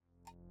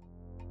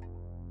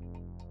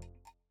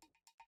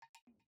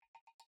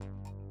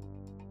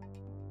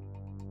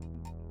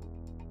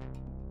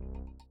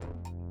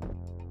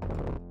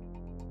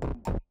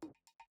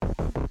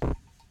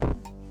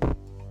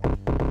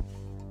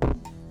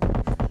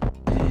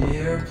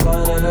Dear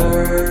planet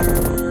Earth,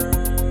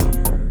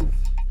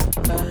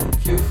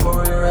 thank you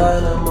for your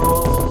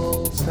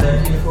animals,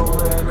 thank you for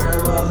my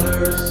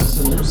grandmothers,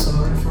 and I'm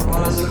sorry for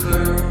what has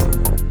occurred.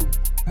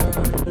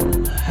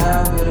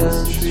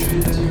 Inhabitants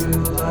treated you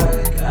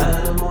like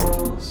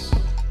animals,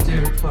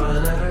 dear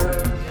planet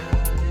Earth.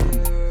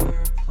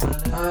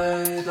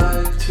 I'd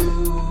like to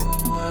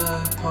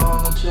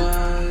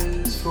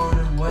apologize for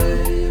the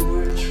way you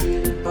were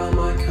treated by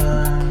my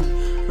kind.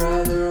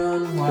 Rather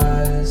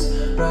unwise,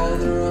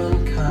 rather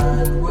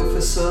unkind, with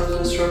a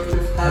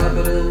self-destructive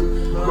habit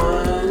in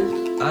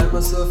mind. I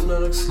myself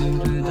not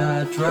excluded,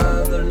 I'd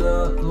rather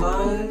not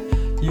lie.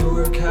 You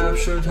were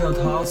captured, held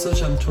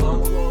hostage, I'm too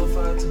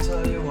unqualified to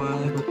tell you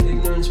why. But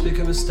ignorance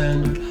became a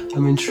standard, I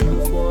mean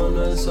truth won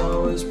as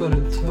always, but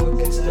it took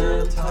its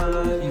damn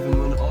time. Even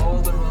when all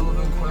the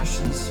relevant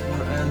questions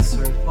were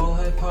answered, all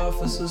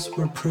hypotheses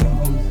were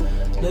proven.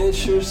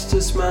 Nature's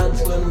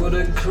dismantling would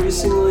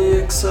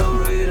increasingly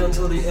accelerate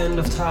until the end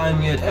of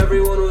time. Yet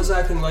everyone was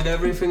acting like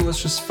everything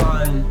was just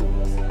fine,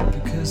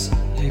 because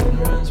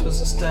ignorance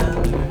was a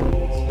standard.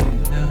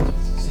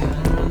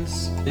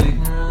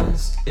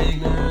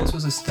 Ignorance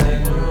was a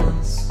standard.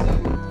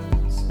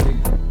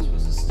 Ignorance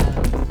was a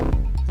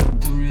standard.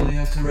 Do we really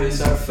have to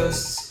raise our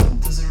fists?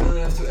 Does it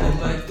really have to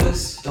end like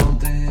this? Don't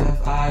they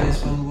have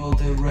eyes? When will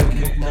they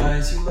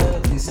recognize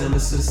humanity's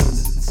nemesis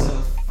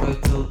itself?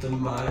 Right till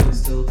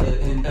demise, till the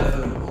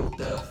inevitable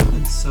death.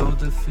 And so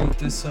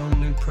defeat is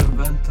only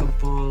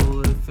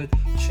preventable if it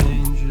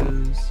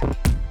changes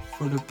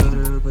for the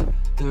better, but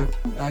their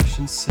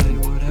actions say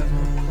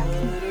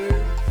whatever.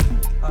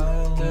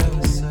 I'll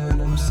listen,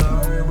 I'm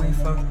sorry we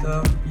fucked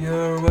up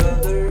your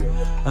weather.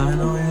 I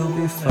know you'll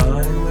be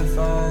fine with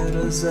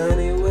us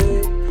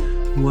anyway.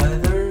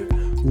 Whether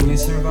we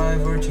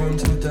survive or turn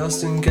to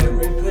dust and get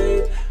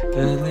repaid,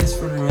 at least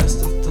for the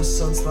rest of the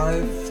sun's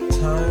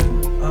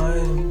lifetime.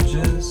 I'm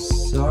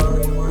just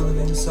sorry we're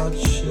leaving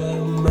such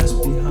a mess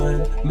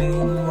behind.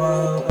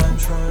 Meanwhile, I'm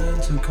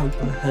trying to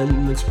comprehend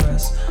and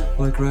express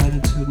my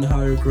gratitude and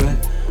high regret.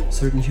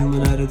 Certain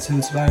human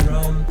attitudes by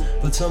rhyme,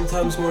 but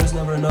sometimes more is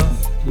never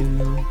enough, you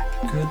know.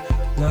 Good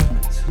luck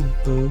to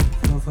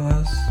both of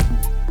us.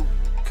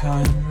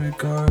 Kind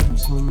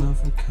regards, one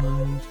of a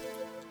kind.